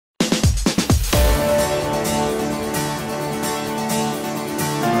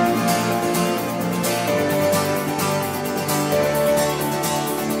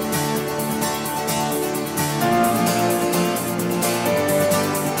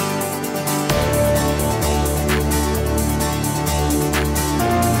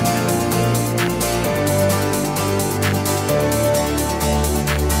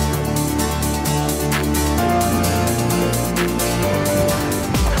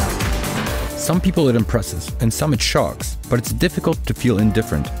Some people it impresses, and some it shocks, but it's difficult to feel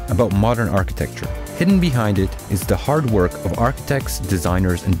indifferent about modern architecture. Hidden behind it is the hard work of architects,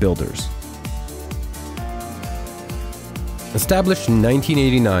 designers, and builders. Established in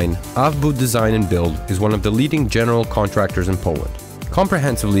 1989, Awbud Design and Build is one of the leading general contractors in Poland,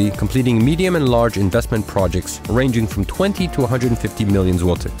 comprehensively completing medium and large investment projects ranging from 20 to 150 million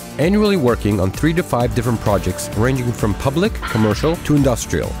zloty, annually working on 3 to 5 different projects ranging from public, commercial to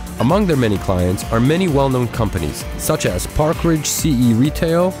industrial. Among their many clients are many well-known companies such as Parkridge CE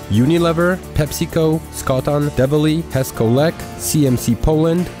Retail, Unilever, PepsiCo, Skotan, Develi, Hesco Lek, CMC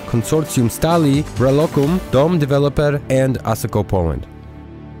Poland, Consortium Stali, Relocum, Dom Developer, and Asseco Poland.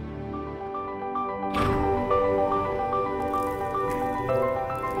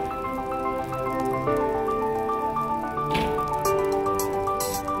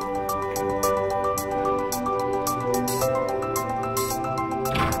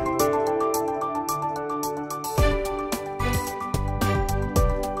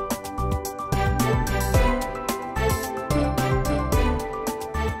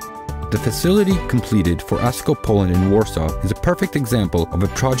 The facility completed for Asseco Poland in Warsaw is a perfect example of a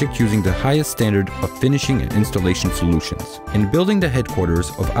project using the highest standard of finishing and installation solutions. In building the headquarters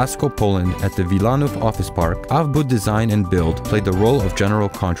of Asseco Poland at the Wilanów office park, Awbud Design and Build played the role of general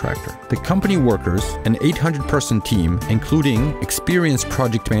contractor. The company workers, an 800-person team, including experienced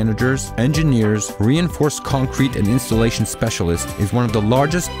project managers, engineers, reinforced concrete and installation specialists, is one of the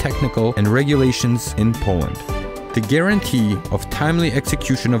largest technical and regulations in Poland. The guarantee of timely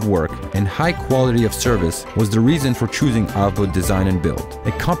execution of work and high quality of service was the reason for choosing Awbud Design and Build,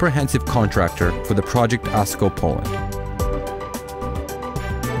 a comprehensive contractor for the project Asseco Poland.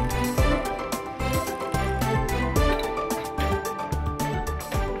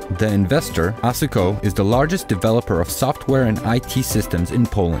 The investor, Asseco, is the largest developer of software and IT systems in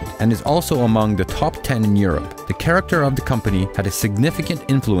Poland and is also among the top 10 in Europe. The character of the company had a significant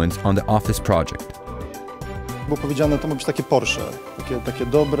influence on the office project. Było powiedziane, to ma być takie Porsche, takie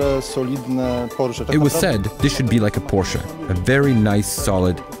dobre, solidne Porsche. It was said this should be like a Porsche, a very nice,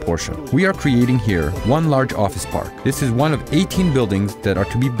 solid Porsche. We are creating here one large office park. This is one of 18 buildings that are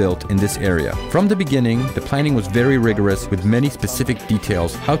to be built in this area. From the beginning, the planning was very rigorous with many specific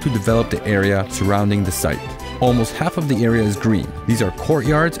details how to develop the area surrounding the site. Almost half of the area is green. These are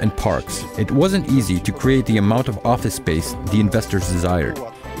courtyards and parks. It wasn't easy to create the amount of office space the investors desired.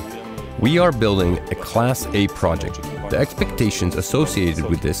 We are building a Class A project. The expectations associated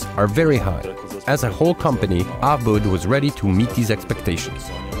with this are very high. As a whole company, Awbud was ready to meet these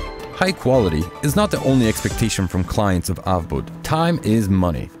expectations. High quality is not the only expectation from clients of Awbud. Time is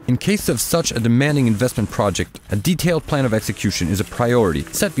money. In case of such a demanding investment project, a detailed plan of execution is a priority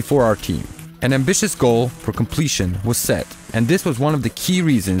set before our team. An ambitious goal for completion was set, and this was one of the key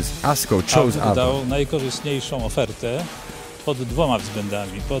reasons Asseco chose Awbud.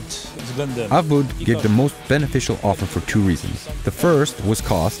 Awbud gave the most beneficial offer for 2 reasons. The first was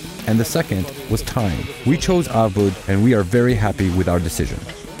cost, and the second was time. We chose Awbud, and we are very happy with our decision.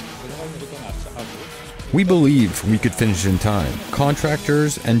 We believe we could finish in time.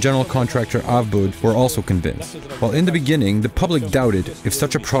 Contractors and general contractor Awbud were also convinced. While in the beginning, the public doubted if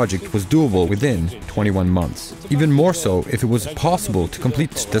such a project was doable within 21 months. Even more so if it was possible to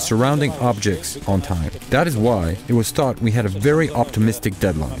complete the surrounding objects on time. That is why it was thought we had a very optimistic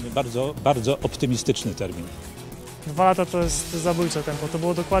deadline. Bardzo optymistyczny termin. 2 lata to jest zabójcze tempo. To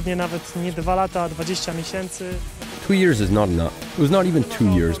było dokładnie nawet nie 2 lata, a 20 miesięcy. 2 years is not enough. It was not even 2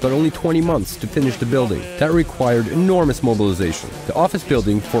 years, but only 20 months to finish the building. That required enormous mobilization. The office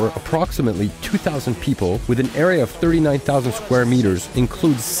building for approximately 2,000 people with an area of 39,000 square meters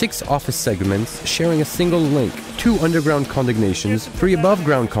includes 6 office segments sharing a single link, 2 underground condemnations, 3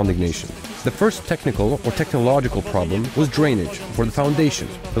 above-ground condemnations. The first technical or technological problem was drainage for the foundation.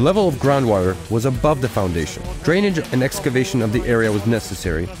 The level of groundwater was above the foundation. Drainage and excavation of the area was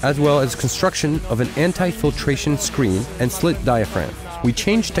necessary, as well as construction of an anti-filtration screen and slit diaphragm. We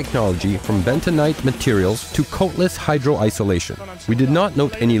changed technology from bentonite materials to coatless hydro-isolation. We did not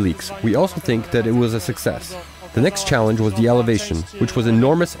note any leaks. We also think that it was a success. The next challenge was the elevation, which was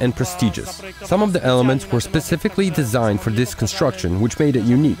enormous and prestigious. Some of the elements were specifically designed for this construction, which made it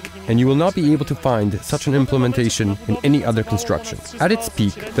unique, and you will not be able to find such an implementation in any other construction. At its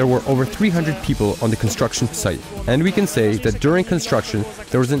peak, there were over 300 people on the construction site, and we can say that during construction,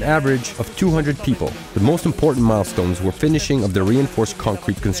 there was an average of 200 people. The most important milestones were finishing of the reinforced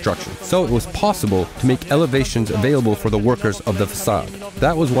concrete construction, so it was possible to make elevations available for the workers of the facade.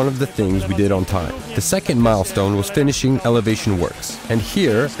 That was one of the things we did on time. The second milestone was finishing elevation works, and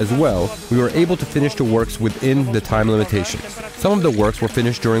here, as well, we were able to finish the works within the time limitations. Some of the works were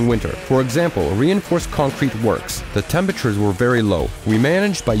finished during winter. For example, reinforced concrete works. The temperatures were very low. We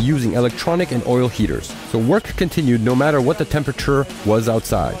managed by using electronic and oil heaters, so work continued no matter what the temperature was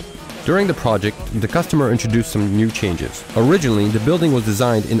outside. During the project, the customer introduced some new changes. Originally, the building was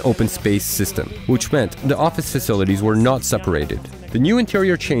designed in open space system, which meant the office facilities were not separated. The new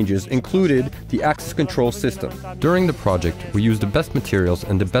interior changes included the access control system. During the project, we used the best materials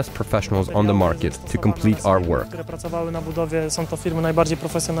and the best professionals on the market to complete our work. Które pracowały na budowie, są to firmy najbardziej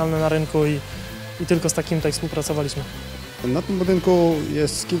profesjonalne na rynku i tylko z takimi tutaj współpracowaliśmy. Na tym budynku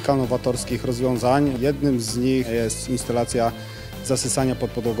jest kilka nowatorskich rozwiązań. Jednym z nich jest instalacja zasysania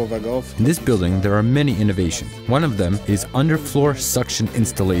podpodłogowego. In this building, there are many innovations. One of them is underfloor suction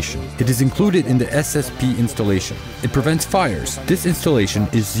installation. It is included in the SSP installation. It prevents fires. This installation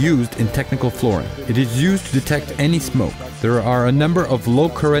is used in technical flooring. It is used to detect any smoke. There are a number of low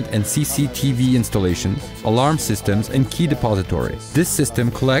current and CCTV installations, alarm systems, and key depository. This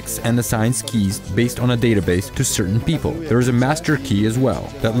system collects and assigns keys based on a database to certain people. There is a master key as well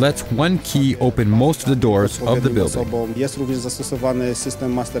that lets one key open most of the doors of the building. Jest również zastosowany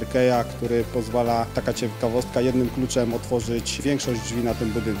system Master Key'a, który pozwala, taka ciekawostka, jednym kluczem otworzyć większość drzwi na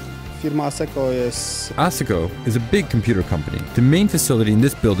tym budynku. Firma Asseco jest... Asseco is a big computer company. The main facility in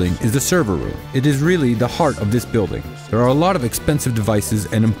this building is the server room. It is really the heart of this building. There are a lot of expensive devices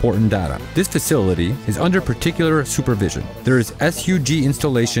and important data. This facility is under particular supervision. There is SUG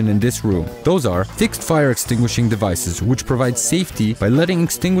installation in this room. Those are fixed fire extinguishing devices which provide safety by letting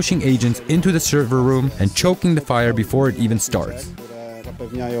extinguishing agents into the server room and choking the fire before it even starts.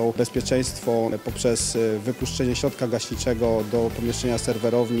 Zapewniają bezpieczeństwo poprzez wypuszczenie środka gaśniczego do pomieszczenia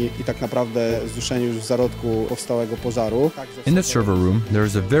serwerowni i tak naprawdę zduszenie już w zarodku powstałego pożaru. In the server room, there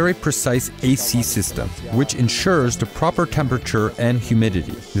is a very precise AC system, which ensures the proper temperature and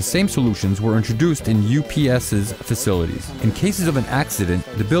humidity. The same solutions were introduced in UPS's facilities. In cases of an accident,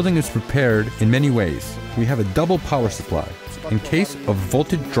 the building is prepared in many ways. We have a double power supply. In case of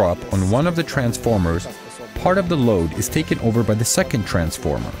voltage drop on one of the transformers, part of the load is taken over by the second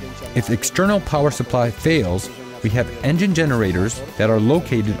transformer. If the external power supply fails, we have engine generators that are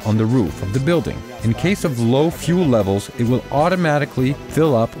located on the roof of the building. In case of low fuel levels, it will automatically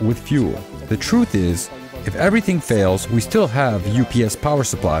fill up with fuel. The truth is, if everything fails, we still have UPS power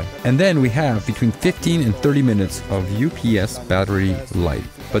supply, and then we have between 15 and 30 minutes of UPS battery life.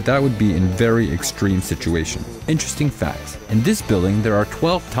 But that would be in very extreme situations. Interesting facts. In this building, there are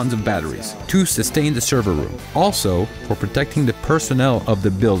 12 tons of batteries to sustain the server room. Also, for protecting the personnel of the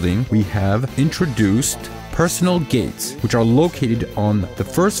building, we have introduced personal gates, which are located on the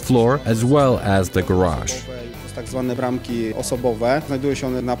first floor as well as the garage. Tak zwane bramki osobowe. Znajdują się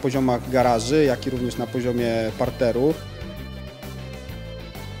one na poziomach garaży, jak i również na poziomie parteru.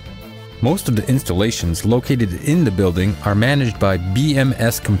 Most of the installations located in the building are managed by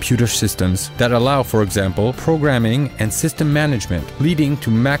BMS computer systems that allow, for example, programming and system management, leading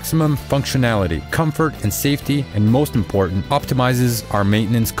to maximum functionality, comfort and safety, and most important, optimizes our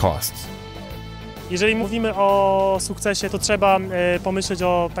maintenance costs. Jeżeli mówimy o sukcesie, to trzeba pomyśleć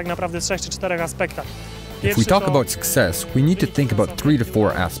o tak naprawdę 3 czy 4 aspektach. If we talk about success, we need to think about 3 to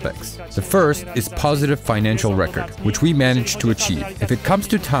 4 aspects. The first is positive financial record, which we managed to achieve. If it comes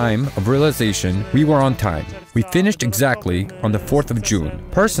to time of realization, we were on time. We finished exactly on the 4th of June.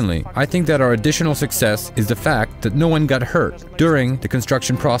 Personally, I think that our additional success is the fact that no one got hurt during the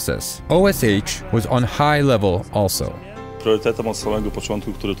construction process. OSH was on high level also. Priorytetem od samego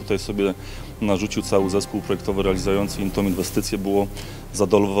początku, który tutaj sobie narzucił cały zespół projektowy realizujący tą inwestycję, było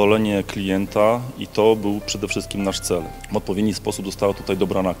zadowolenie klienta i to był przede wszystkim nasz cel. W odpowiedni sposób została tutaj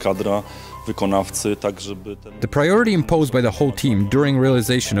dobrana kadra, wykonawcy, tak żeby The priority imposed by the whole team during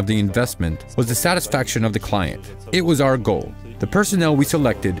realization of the investment was the satisfaction of the client. It was our goal. The personnel we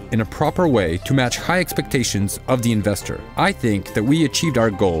selected in a proper way to match high expectations of the investor. I think that we achieved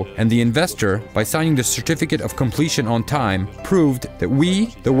our goal, and the investor, by signing the certificate of completion on time, proved that we,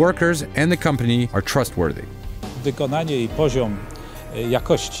 the workers and the company are trustworthy. Wykonanie i poziom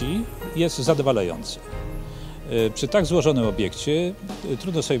jakości jest zadowalający. Przy tak złożonym obiekcie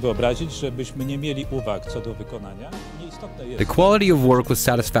trudno sobie wyobrazić, żebyśmy nie mieli uwag co do wykonania. The quality of work was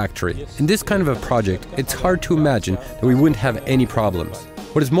satisfactory. In this kind of a project, it's hard to imagine that we wouldn't have any problems.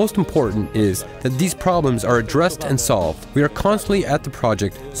 What is most important is that these problems are addressed and solved. We are constantly at the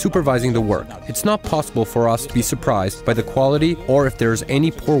project supervising the work. It's not possible for us to be surprised by the quality or if there is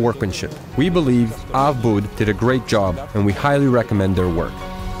any poor workmanship. We believe Awbud did a great job and we highly recommend their work.